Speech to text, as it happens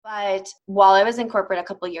But while I was in corporate a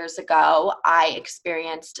couple years ago, I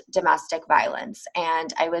experienced domestic violence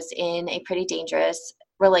and I was in a pretty dangerous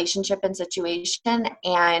relationship and situation.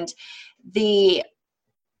 And the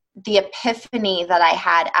epiphany that I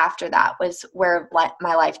had after that was where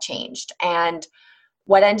my life changed. And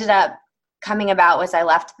what ended up coming about was I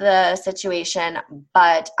left the situation,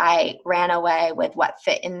 but I ran away with what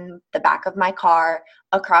fit in the back of my car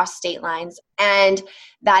across state lines. And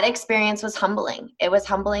that experience was humbling. It was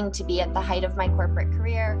humbling to be at the height of my corporate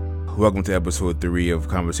career. Welcome to episode 3 of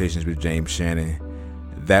Conversations with James Shannon.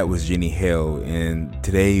 That was Jenny Hill, and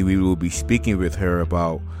today we will be speaking with her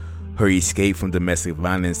about her escape from domestic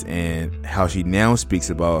violence and how she now speaks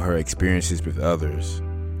about her experiences with others.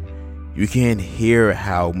 You can hear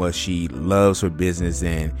how much she loves her business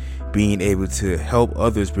and being able to help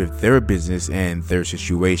others with their business and their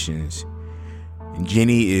situations.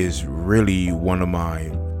 Jenny is really one of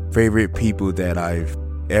my favorite people that I've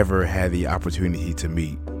ever had the opportunity to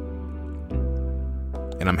meet.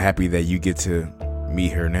 And I'm happy that you get to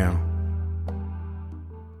meet her now.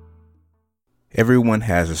 Everyone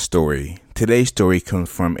has a story. Today's story comes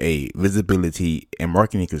from a visibility and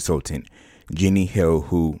marketing consultant, Jenny Hill,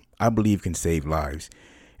 who I believe can save lives.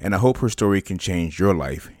 And I hope her story can change your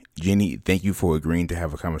life. Jenny, thank you for agreeing to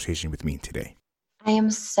have a conversation with me today. I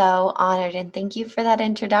am so honored, and thank you for that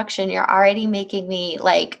introduction. You're already making me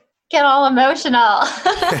get all emotional.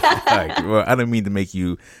 Well, I don't mean to make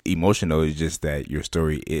you emotional. It's just that your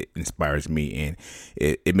story, it inspires me and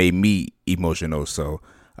it made me emotional. So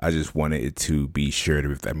I just wanted it to be shared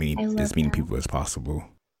with as many people as possible.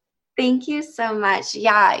 Thank you so much.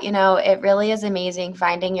 Yeah, it really is amazing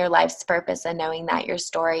finding your life's purpose and knowing that your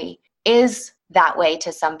story is that way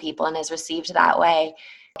to some people and is received that way.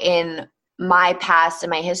 In my past and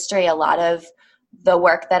my history, a lot of the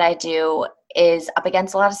work that I do is up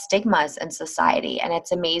against a lot of stigmas in society. And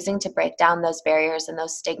it's amazing to break down those barriers and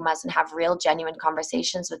those stigmas and have real, genuine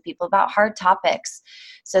conversations with people about hard topics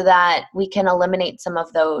so that we can eliminate some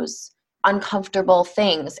of those uncomfortable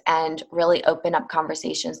things and really open up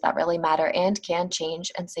conversations that really matter and can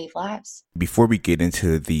change and save lives. Before we get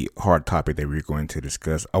into the hard topic that we're going to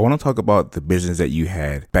discuss, I want to talk about the business that you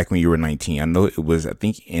had back when you were 19. I know it was, I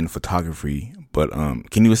think, in photography, but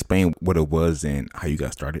can you explain what it was and how you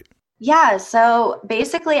got started? Yeah, so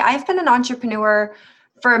basically I've been an entrepreneur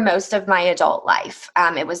for most of my adult life.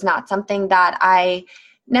 It was not something that I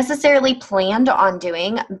necessarily planned on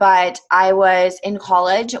doing, but I was in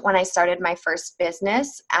college when I started my first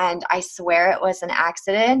business, and I swear it was an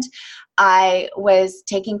accident. I was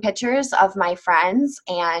taking pictures of my friends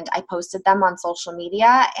and I posted them on social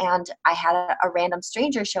media, and I had a random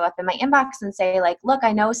stranger show up in my inbox and say, look,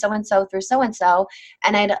 I know so-and-so through so-and-so,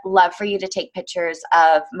 and I'd love for you to take pictures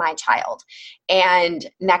of my child. And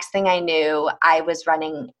next thing I knew, I was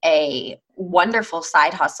running a wonderful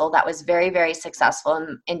side hustle that was very, very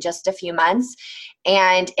successful in just a few months.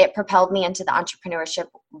 And it propelled me into the entrepreneurship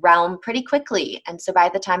realm pretty quickly. And so by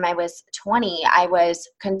the time I was 20, I was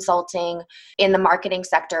consulting in the marketing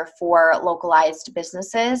sector for localized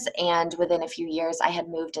businesses. And within a few years, I had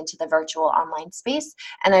moved into the virtual online space.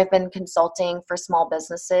 And I've been consulting for small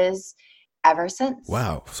businesses ever since.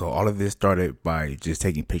 Wow. So all of this started by just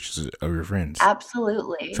taking pictures of your friends.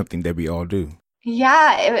 Absolutely. Something that we all do.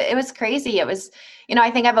 Yeah, it was crazy. It was, I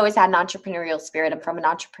think I've always had an entrepreneurial spirit. I'm from an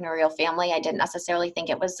entrepreneurial family. I didn't necessarily think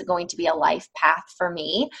it was going to be a life path for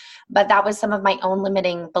me, but that was some of my own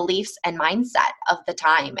limiting beliefs and mindset of the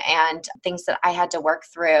time and things that I had to work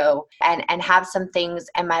through and have some things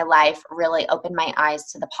in my life really open my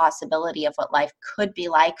eyes to the possibility of what life could be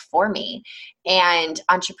like for me. And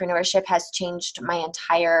entrepreneurship has changed my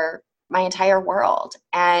entire world.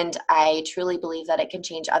 And I truly believe that it can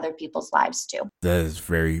change other people's lives too. That is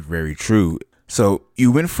very, very true. So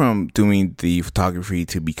you went from doing the photography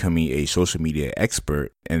to becoming a social media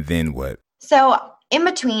expert, and then what? So in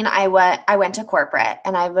between, I went to corporate,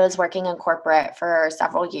 and I was working in corporate for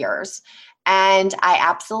several years. And I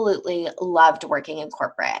absolutely loved working in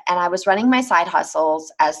corporate, and I was running my side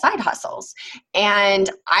hustles as side hustles. And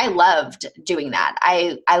I loved doing that.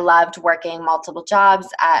 I loved working multiple jobs.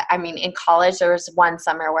 In college, there was one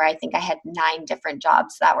summer where I think I had 9 different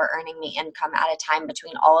jobs that were earning me income at a time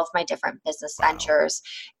between all of my different business ventures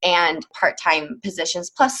and part-time positions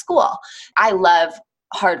plus school. I love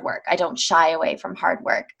hard work. I don't shy away from hard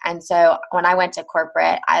work. And so when I went to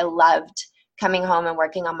corporate, I loved coming home and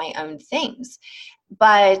working on my own things.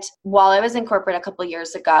 But while I was in corporate a couple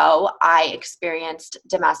years ago, I experienced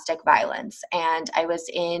domestic violence, and I was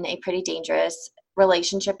in a pretty dangerous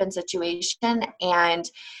relationship and situation. And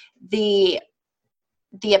the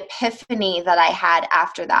the epiphany that I had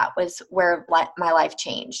after that was where my life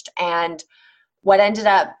changed. And what ended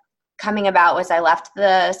up coming about was I left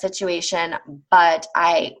the situation, but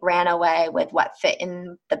I ran away with what fit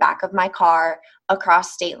in the back of my car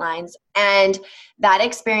across state lines. And that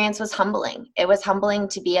experience was humbling. It was humbling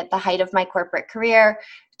to be at the height of my corporate career,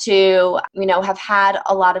 to, have had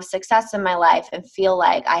a lot of success in my life and feel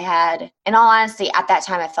like I had, in all honesty, at that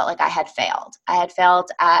time, I felt like I had failed. I had failed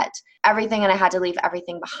at everything, and I had to leave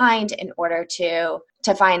everything behind in order to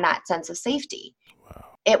find that sense of safety.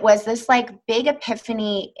 It was this big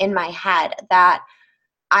epiphany in my head that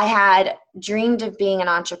I had dreamed of being an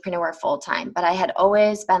entrepreneur full time, but I had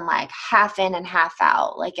always been half in and half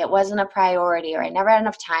out. It wasn't a priority, or I never had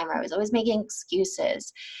enough time, or I was always making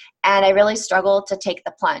excuses. And I really struggled to take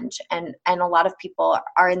the plunge. And a lot of people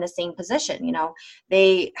are in the same position.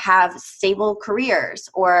 They have stable careers,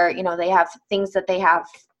 or, they have things that they have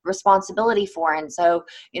responsibility for. And so,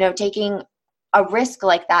 taking a risk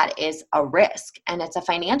like that is a risk, and it's a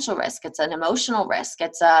financial risk. It's an emotional risk.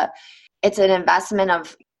 It's an investment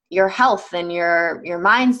of your health and your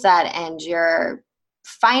mindset and your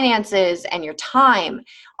finances and your time,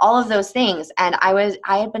 all of those things. And I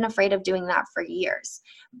had been afraid of doing that for years.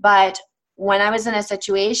 But when I was in a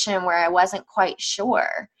situation where I wasn't quite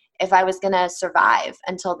sure if I was going to survive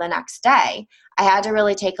until the next day, I had to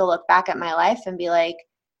really take a look back at my life and be like,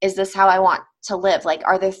 is this how I want to live?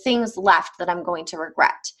 Are there things left that I'm going to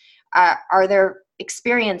regret? Are there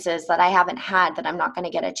experiences that I haven't had that I'm not going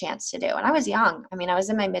to get a chance to do? And I was young. I was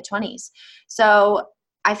in my mid-20s. So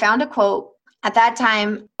I found a quote. At that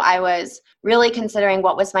time, I was really considering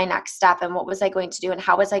what was my next step and what was I going to do and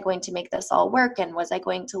how was I going to make this all work, and was I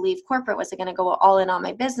going to leave corporate? Was I going to go all in on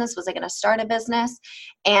my business? Was I going to start a business?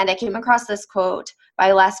 And I came across this quote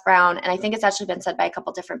by Les Brown, and I think it's actually been said by a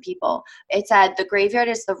couple different people. It said, "The graveyard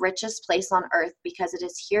is the richest place on earth because it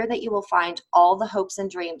is here that you will find all the hopes and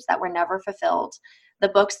dreams that were never fulfilled, the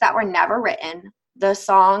books that were never written, the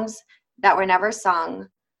songs that were never sung,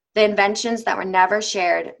 the inventions that were never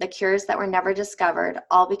shared, the cures that were never discovered,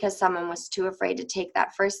 all because someone was too afraid to take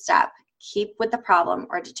that first step, keep with the problem,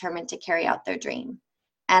 or determined to carry out their dream."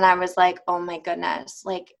 And I was like, oh my goodness,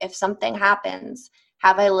 if something happens,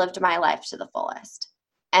 have I lived my life to the fullest?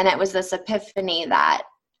 And it was this epiphany that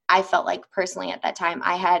I felt like personally at that time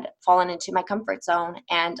I had fallen into my comfort zone,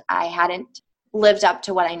 and I hadn't lived up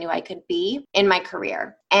to what I knew I could be in my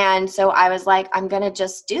career. And so I was like, I'm going to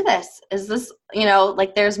just do this. Is this,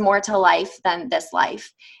 there's more to life than this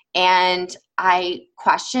life. And I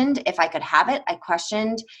questioned if I could have it. I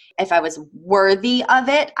questioned if I was worthy of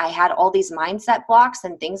it. I had all these mindset blocks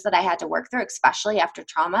and things that I had to work through, especially after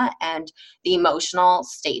trauma and the emotional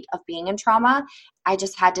state of being in trauma. I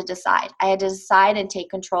just had to decide. I had to decide and take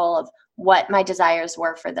control of what my desires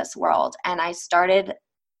were for this world. And I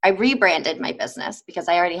rebranded my business because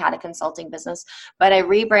I already had a consulting business, but I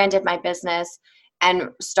rebranded my business and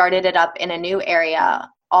started it up in a new area,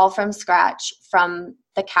 all from scratch, from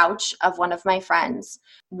the couch of one of my friends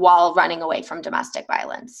while running away from domestic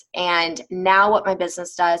violence. And now what my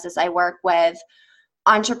business does is I work with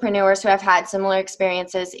entrepreneurs who have had similar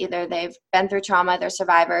experiences. Either they've been through trauma, they're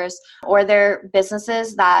survivors, or they're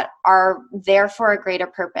businesses that are there for a greater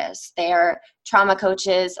purpose. They're trauma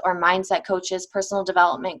coaches or mindset coaches, personal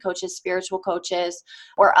development coaches, spiritual coaches,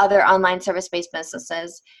 or other online service-based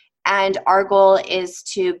businesses. And our goal is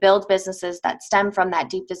to build businesses that stem from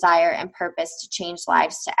that deep desire and purpose to change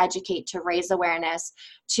lives, to educate, to raise awareness,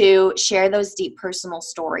 to share those deep personal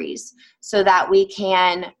stories so that we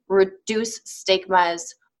can reduce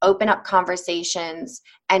stigmas, open up conversations,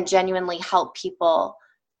 and genuinely help people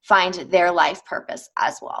find their life purpose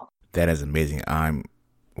as well. That is amazing. I'm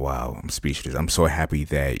speechless. I'm so happy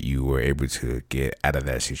that you were able to get out of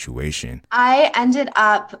that situation. I ended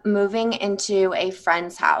up moving into a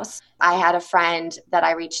friend's house. I had a friend that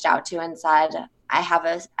I reached out to and said, I have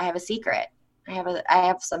a secret. I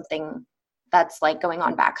have something that's going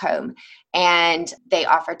on back home. And they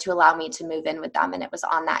offered to allow me to move in with them. And it was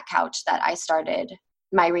on that couch that I started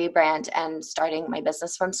my rebrand and starting my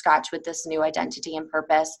business from scratch with this new identity and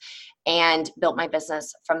purpose, and built my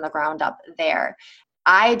business from the ground up there.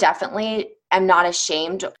 I definitely am not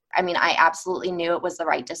ashamed. I absolutely knew it was the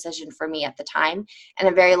right decision for me at the time. And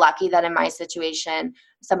I'm very lucky that in my situation,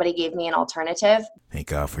 somebody gave me an alternative. Thank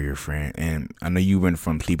God for your friend. And I know you went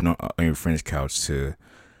from sleeping on your friend's couch to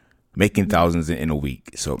making thousands in a week.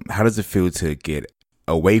 So how does it feel to get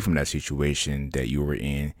away from that situation that you were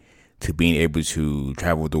in to being able to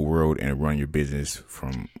travel the world and run your business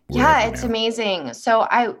from wherever? Yeah, it's amazing. So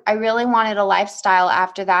I really wanted a lifestyle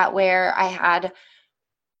after that where I had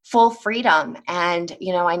full freedom. And,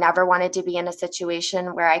 I never wanted to be in a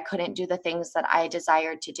situation where I couldn't do the things that I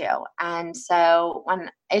desired to do. And so when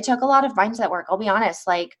it took a lot of mindset work, I'll be honest,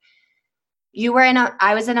 like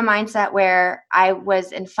I was in a mindset where I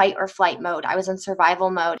was in fight or flight mode. I was in survival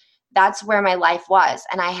mode. That's where my life was.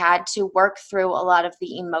 And I had to work through a lot of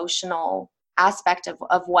the emotional aspect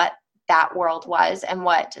of what that world was and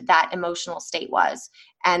what that emotional state was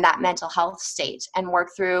and that mental health state, and work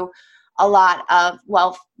through a lot of,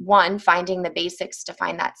 one, finding the basics to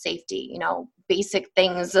find that safety, basic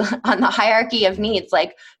things on the hierarchy of needs,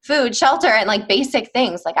 like food, shelter, and like basic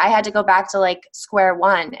things. Like I had to go back to like square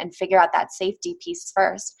one and figure out that safety piece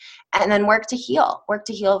first, and then work to heal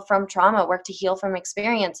from trauma, work to heal from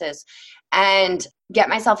experiences, and get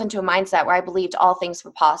myself into a mindset where I believed all things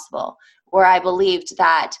were possible, where I believed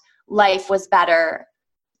that life was better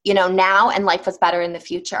now, and life was better in the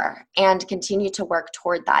future, and continue to work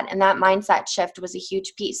toward that. And that mindset shift was a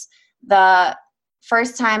huge piece. The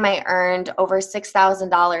first time I earned over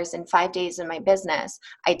 $6,000 in 5 days in my business,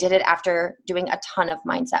 I did it after doing a ton of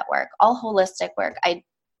mindset work, all holistic work. I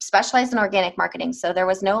specialized in organic marketing. So there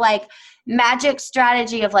was no like magic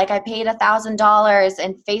strategy of like, I paid $1,000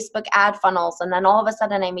 in Facebook ad funnels, and then all of a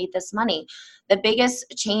sudden I made this money. The biggest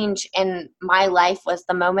change in my life was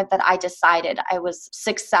the moment that I decided I was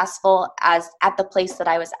successful at the place that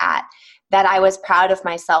I was at, that I was proud of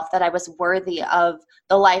myself, that I was worthy of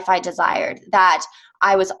the life I desired, that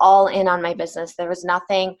I was all in on my business. There was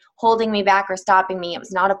nothing holding me back or stopping me. It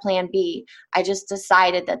was not a plan B. I just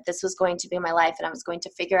decided that this was going to be my life, and I was going to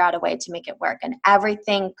figure out a way to make it work. And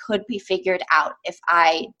everything could be figured out if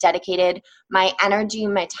I dedicated my energy,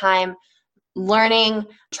 my time, learning,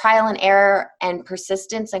 trial and error, and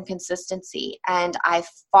persistence and consistency. And I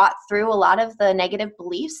fought through a lot of the negative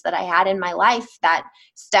beliefs that I had in my life that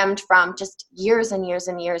stemmed from just years and years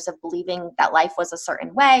and years of believing that life was a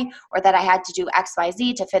certain way, or that I had to do X, Y,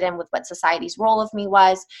 Z to fit in with what society's role of me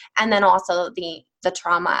was. And then also the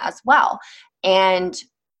trauma as well. And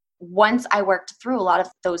once I worked through a lot of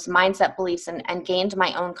those mindset beliefs and gained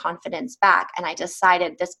my own confidence back, and I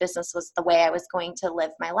decided this business was the way I was going to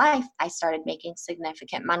live my life, I started making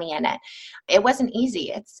significant money in it. It wasn't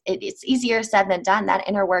easy. It's easier said than done. That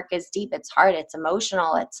inner work is deep. It's hard. It's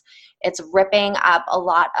emotional. It's ripping up a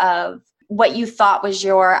lot of what you thought was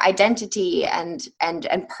your identity and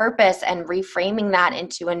purpose, and reframing that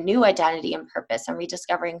into a new identity and purpose, and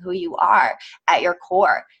rediscovering who you are at your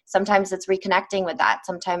core. Sometimes it's reconnecting with that.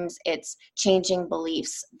 Sometimes it's changing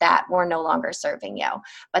beliefs that were no longer serving you.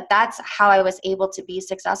 But that's how I was able to be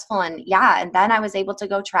successful. And then I was able to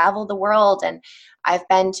go travel the world. And I've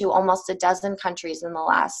been to almost a dozen countries in the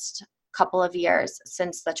last couple of years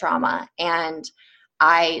since the trauma. And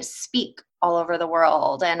I speak all over the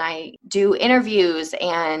world, and I do interviews,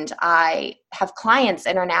 and I have clients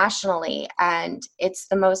internationally, and it's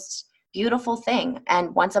the most beautiful thing.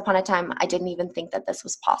 And once upon a time, I didn't even think that this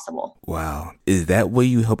was possible. Wow. Is that what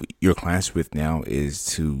you help your clients with now, is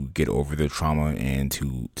to get over the trauma and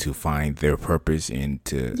to find their purpose and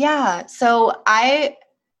to... Yeah. So I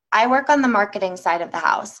work on the marketing side of the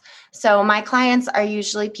house. So my clients are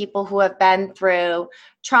usually people who have been through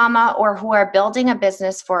trauma or who are building a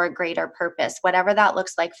business for a greater purpose, whatever that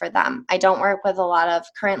looks like for them. I don't work with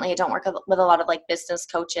currently I don't work with a lot of like business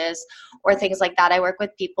coaches or things like that. I work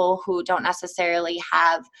with people who don't necessarily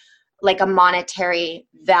have like a monetary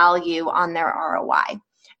value on their ROI.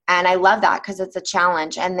 And I love that because it's a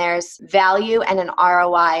challenge, and there's value and an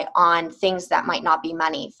ROI on things that might not be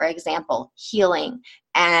money. For example, healing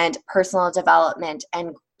and personal development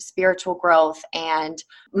and spiritual growth and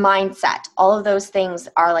mindset. All of those things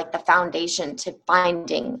are like the foundation to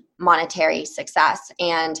finding monetary success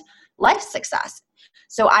and life success.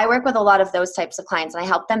 So I work with a lot of those types of clients, and I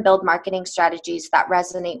help them build marketing strategies that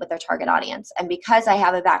resonate with their target audience. And because I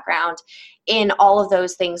have a background in all of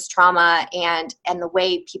those things, trauma and the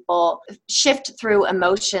way people shift through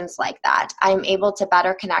emotions like that, I'm able to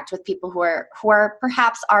better connect with people who are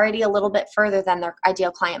perhaps already a little bit further than their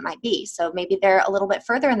ideal client might be. So maybe they're a little bit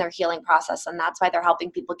further in their healing process, and that's why they're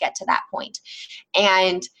helping people get to that point.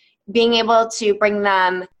 And being able to bring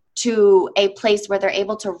them to a place where they're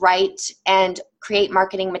able to write and create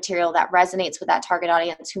marketing material that resonates with that target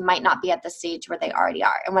audience who might not be at the stage where they already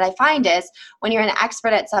are. And what I find is when you're an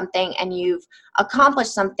expert at something and you've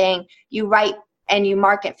accomplished something, you write and you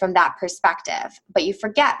market from that perspective, but you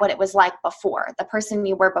forget what it was like before, the person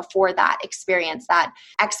you were before that experience, that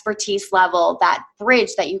expertise level, that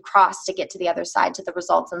bridge that you crossed to get to the other side, to the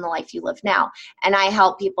results in the life you live now. And I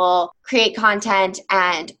help people create content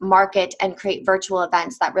and market and create virtual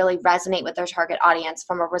events that really resonate with their target audience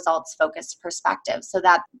from a results-focused perspective, so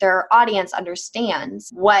that their audience understands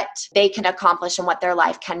what they can accomplish and what their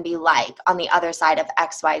life can be like on the other side of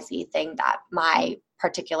XYZ thing that my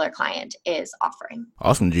particular client is offering.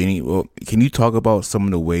 Awesome, Jeannie. Well, can you talk about some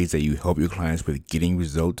of the ways that you help your clients with getting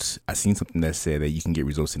results? I seen something that said that you can get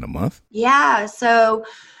results in a month. Yeah. So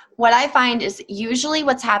what I find is usually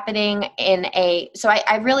what's happening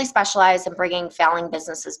I really specialize in bringing failing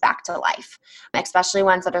businesses back to life, especially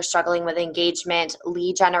ones that are struggling with engagement,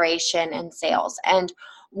 lead generation, and sales. And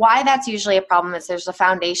why that's usually a problem is there's a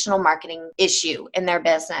foundational marketing issue in their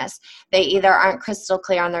business. They either aren't crystal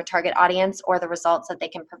clear on their target audience or the results that they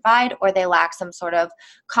can provide, or they lack some sort of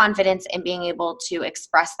confidence in being able to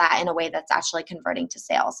express that in a way that's actually converting to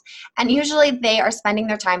sales. And usually they are spending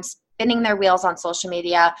their time spinning their wheels on social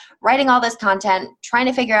media, writing all this content, trying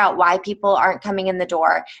to figure out why people aren't coming in the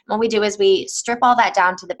door. And what we do is we strip all that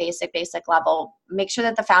down to the basic level, make sure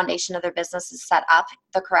that the foundation of their business is set up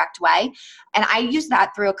the correct way. And I use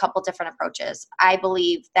that through a couple different approaches. I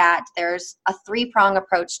believe that there's a 3-prong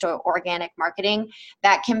approach to organic marketing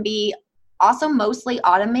that can be also mostly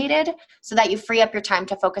automated, so that you free up your time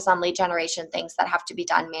to focus on lead generation, things that have to be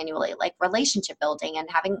done manually, like relationship building and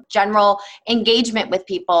having general engagement with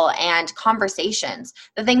people and conversations,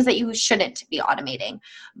 the things that you shouldn't be automating.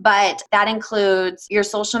 But that includes your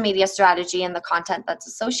social media strategy and the content that's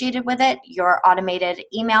associated with it, your automated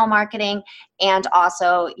email marketing, and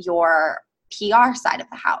also your PR side of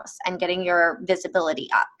the house and getting your visibility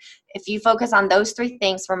up. If you focus on those 3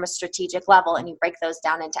 things from a strategic level and you break those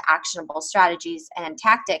down into actionable strategies and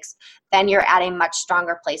tactics, then you're at a much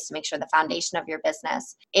stronger place to make sure the foundation of your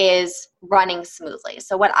business is running smoothly.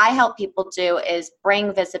 So what I help people do is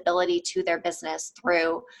bring visibility to their business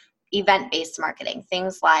through event-based marketing,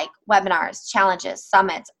 things like webinars, challenges,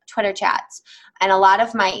 summits, Twitter chats, and a lot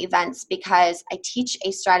of my events, because I teach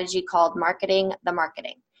a strategy called marketing the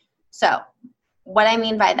marketing. So what I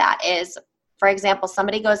mean by that is, for example,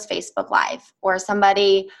 somebody goes Facebook Live, or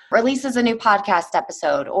somebody releases a new podcast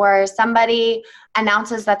episode, or somebody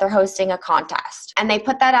announces that they're hosting a contest, and they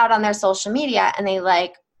put that out on their social media, and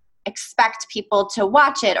they expect people to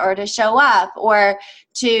watch it or to show up or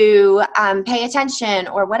to pay attention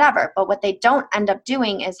or whatever. But what they don't end up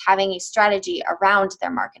doing is having a strategy around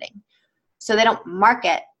their marketing. So they don't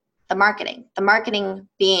market the marketing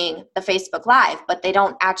being the Facebook Live, but they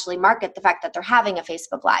don't actually market the fact that they're having a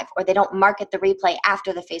Facebook Live, or they don't market the replay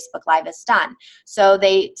after the Facebook Live is done. So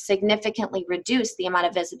they significantly reduce the amount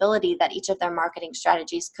of visibility that each of their marketing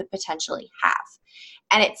strategies could potentially have.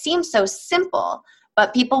 And it seems so simple,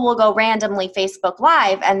 but people will go randomly Facebook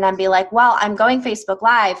Live and then be like, well, I'm going Facebook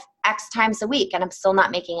Live X times a week and I'm still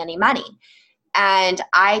not making any money. And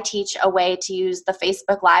I teach a way to use the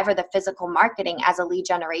Facebook Live or the physical marketing as a lead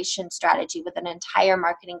generation strategy with an entire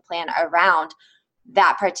marketing plan around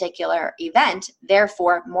that particular event.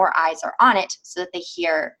 Therefore, more eyes are on it so that they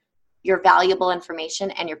hear your valuable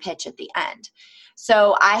information and your pitch at the end.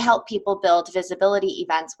 So I help people build visibility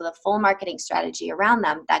events with a full marketing strategy around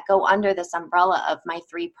them that go under this umbrella of my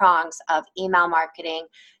 3 prongs of email marketing,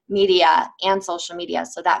 media, and social media,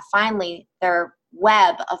 so that finally their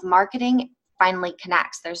web of marketing finally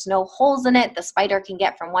connects. There's no holes in it. The spider can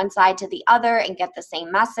get from one side to the other and get the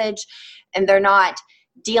same message, and they're not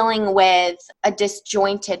dealing with a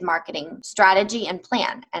disjointed marketing strategy and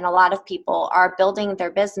plan. And a lot of people are building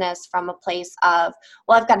their business from a place of,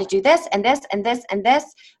 well, I've got to do this and this and this and this,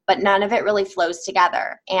 but none of it really flows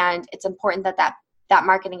together. And it's important that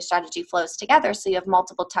marketing strategy flows together, so you have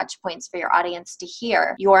multiple touch points for your audience to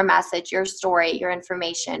hear your message, your story, your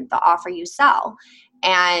information, the offer you sell.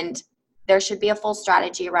 And there should be a full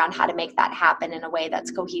strategy around how to make that happen in a way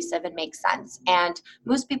that's cohesive and makes sense and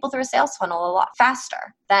moves people through a sales funnel a lot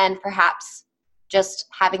faster than perhaps just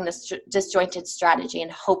having this disjointed strategy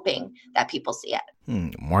and hoping that people see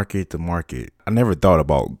it. Market to market. I never thought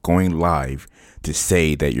about going live to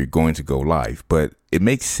say that you're going to go live, but it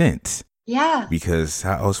makes sense. Yeah. Because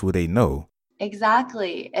how else would they know?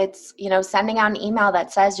 Exactly. It's, sending out an email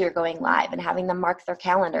that says you're going live and having them mark their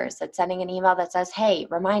calendars. It's sending an email that says, hey,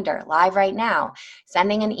 reminder, live right now.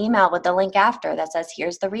 Sending an email with the link after that says,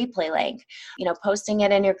 here's the replay link. Posting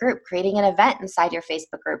it in your group, creating an event inside your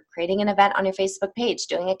Facebook group, creating an event on your Facebook page,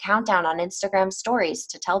 doing a countdown on Instagram stories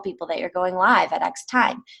to tell people that you're going live at X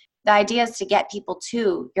time. the idea is to get people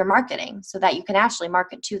to your marketing so that you can actually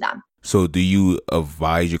market to them. So do you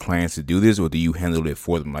advise your clients to do this, or do you handle it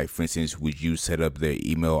for them? Like, for instance, would you set up their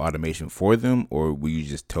email automation for them, or will you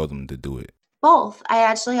just tell them to do it? Both. I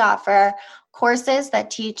actually offer courses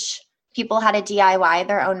that teach people how to DIY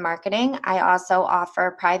their own marketing. I also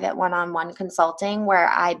offer private one-on-one consulting where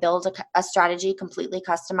I build a strategy completely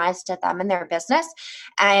customized to them and their business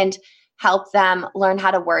and help them learn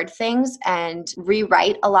how to word things and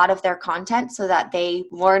rewrite a lot of their content so that they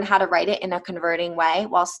learn how to write it in a converting way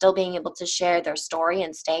while still being able to share their story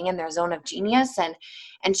and staying in their zone of genius and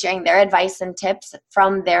sharing their advice and tips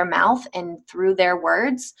from their mouth and through their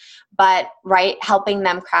words, but helping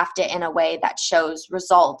them craft it in a way that shows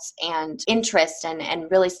results and interest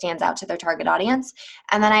and really stands out to their target audience.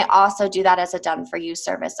 And then I also do that as a done for you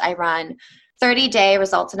service. I run 30-day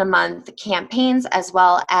results in a month campaigns, as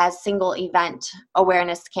well as single event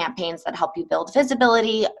awareness campaigns that help you build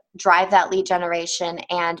visibility, drive that lead generation,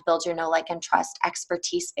 and build your know, like, and trust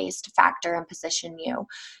expertise-based factor and position you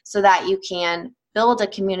so that you can build a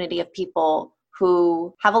community of people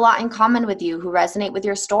who have a lot in common with you, who resonate with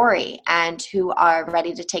your story, and who are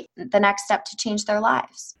ready to take the next step to change their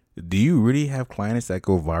lives. Do you really have clients that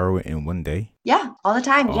go viral in one day? Yeah, all the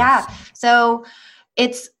time. Awesome. Yeah. So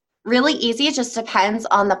it's really easy. It just depends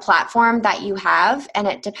on the platform that you have, and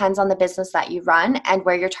it depends on the business that you run and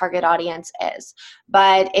where your target audience is.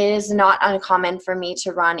 But it is not uncommon for me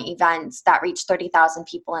to run events that reach 30,000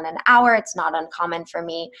 people in an hour. It's not uncommon for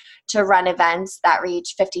me to run events that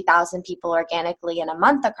reach 50,000 people organically in a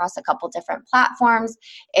month across a couple different platforms.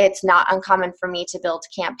 It's not uncommon for me to build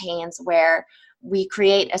campaigns where we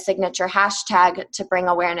create a signature hashtag to bring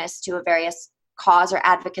awareness to a various cause or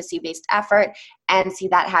advocacy-based effort and see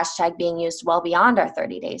that hashtag being used well beyond our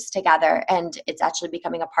 30 days together. And it's actually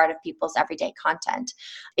becoming a part of people's everyday content.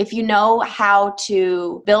 If you know how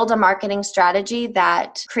to build a marketing strategy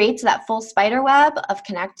that creates that full spider web of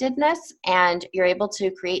connectedness, and you're able to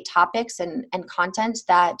create topics and content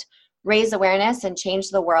that raise awareness and change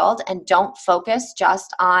the world and don't focus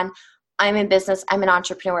just on, I'm in business, I'm an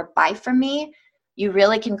entrepreneur, buy from me, you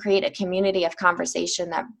really can create a community of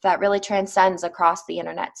conversation that really transcends across the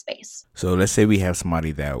internet space. So let's say we have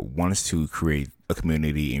somebody that wants to create a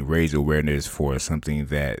community and raise awareness for something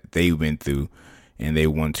that they went through, and they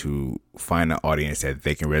want to find an audience that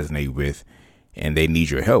they can resonate with, and they need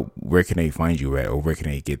your help. Where can they find you at, or where can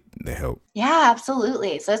they get the help? Yeah,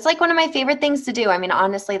 absolutely. So it's like one of my favorite things to do. I mean,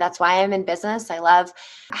 honestly, that's why I'm in business. I love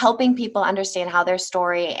helping people understand how their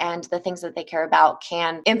story and the things that they care about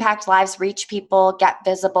can impact lives, reach people, get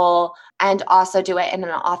visible, and also do it in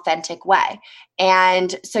an authentic way.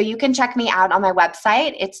 And so you can check me out on my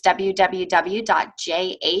website. It's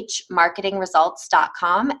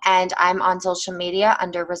www.jhmarketingresults.com. And I'm on social media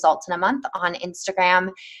under Results in a Month on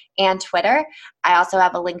Instagram and Twitter. I also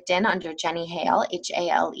have a LinkedIn under Jenny Hale,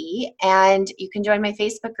 Hale. And you can join my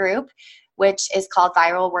Facebook group, which is called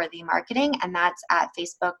Viral Worthy Marketing. And that's at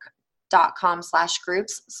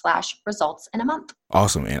facebook.com/groups/results in a month.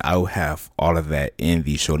 Awesome. And I will have all of that in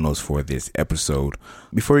the show notes for this episode.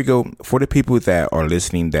 Before we go, for the people that are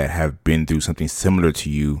listening that have been through something similar to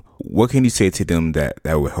you, what can you say to them that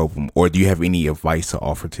would help them? Or do you have any advice to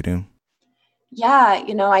offer to them? Yeah,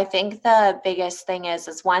 I think the biggest thing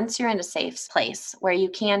is once you're in a safe place where you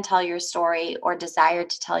can tell your story or desire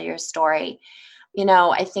to tell your story,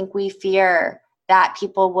 I think we fear that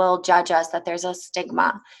people will judge us, that there's a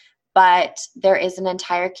stigma. But there is an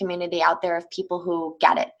entire community out there of people who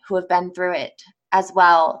get it, who have been through it as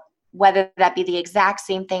well, whether that be the exact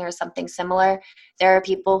same thing or something similar. There are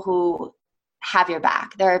people who have your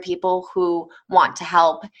back. There are people who want to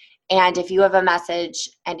help. And if you have a message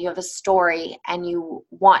and you have a story and you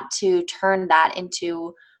want to turn that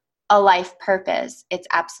into a life purpose, it's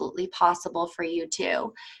absolutely possible for you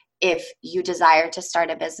to, if you desire to start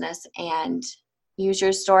a business and use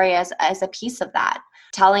your story as a piece of that.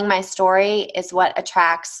 Telling my story is what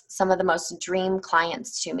attracts some of the most dream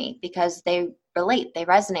clients to me because they relate, they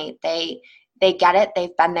resonate, they get it,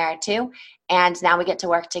 they've been there too. And now we get to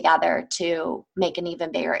work together to make an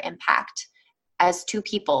even bigger impact as 2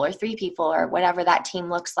 people or 3 people or whatever that team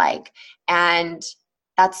looks like. And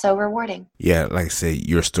that's so rewarding. Yeah, like I said,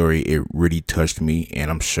 your story, it really touched me,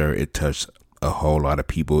 and I'm sure it touched a whole lot of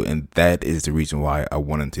people. And that is the reason why I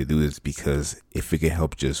wanted to do this, because if it can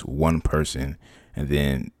help just one person, and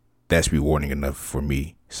then that's rewarding enough for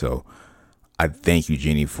me. So I thank you,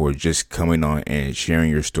 Jenny, for just coming on and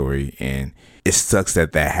sharing your story. And it sucks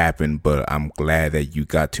that happened, but I'm glad that you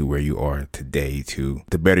got to where you are today to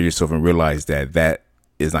better yourself and realize that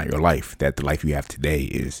is not your life, that the life you have today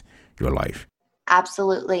is your life.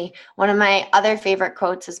 Absolutely. One of my other favorite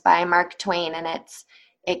quotes is by Mark Twain, and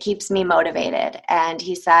it keeps me motivated. And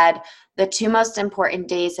he said, "The two most important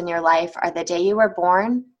days in your life are the day you were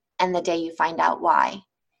born and the day you find out why."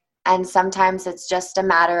 And sometimes it's just a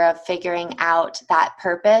matter of figuring out that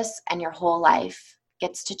purpose, and your whole life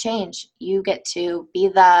gets to change. You get to be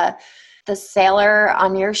the sailor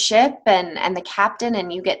on your ship and the captain,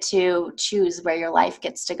 and you get to choose where your life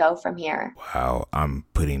gets to go from here. Wow, I'm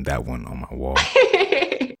putting that one on my wall.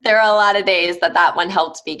 There are a lot of days that one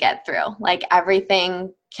helped me get through. Like,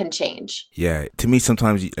 everything can change. Yeah, to me,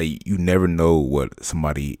 sometimes you never know what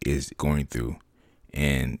somebody is going through.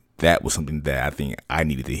 And that was something that I think I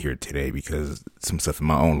needed to hear today, because some stuff in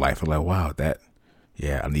my own life, I'm like, wow, I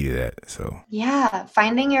needed that. So yeah,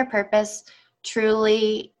 finding your purpose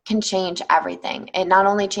truly can change everything. It not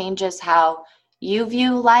only changes how you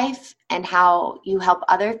view life and how you help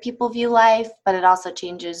other people view life, but it also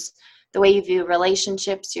changes the way you view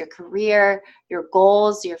relationships, your career, your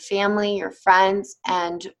goals, your family, your friends,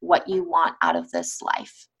 and what you want out of this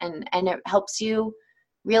life. And it helps you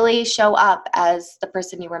really show up as the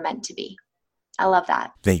person you were meant to be. I love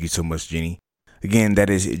that. Thank you so much, Jenny. Again, that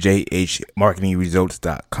is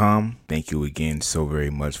jhmarketingresults.com. Thank you again so very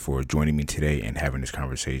much for joining me today and having this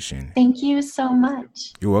conversation. Thank you so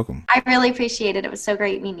much. You're welcome. I really appreciate it. It was so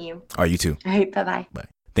great meeting you. Oh, you too. All right, bye-bye. Bye.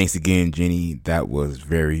 Thanks again, Jenny. That was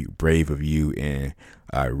very brave of you, and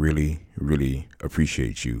I really, really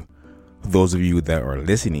appreciate you. For those of you that are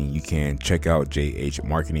listening, you can check out JH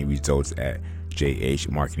Marketing Results at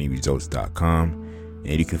jhmarketingresults.com,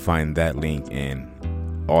 and you can find that link and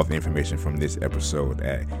all the information from this episode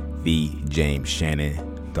at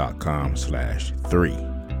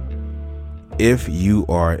thejamesshannon.com/3. If you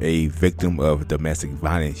are a victim of domestic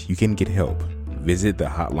violence, you can get help. Visit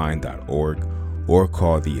thehotline.org or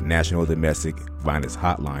call the National Domestic Violence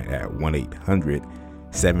Hotline at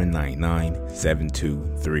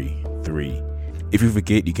 1-800-799-7233. If you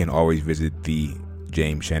forget, you can always visit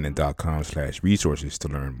thejamesshannon.com/resources to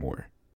learn more.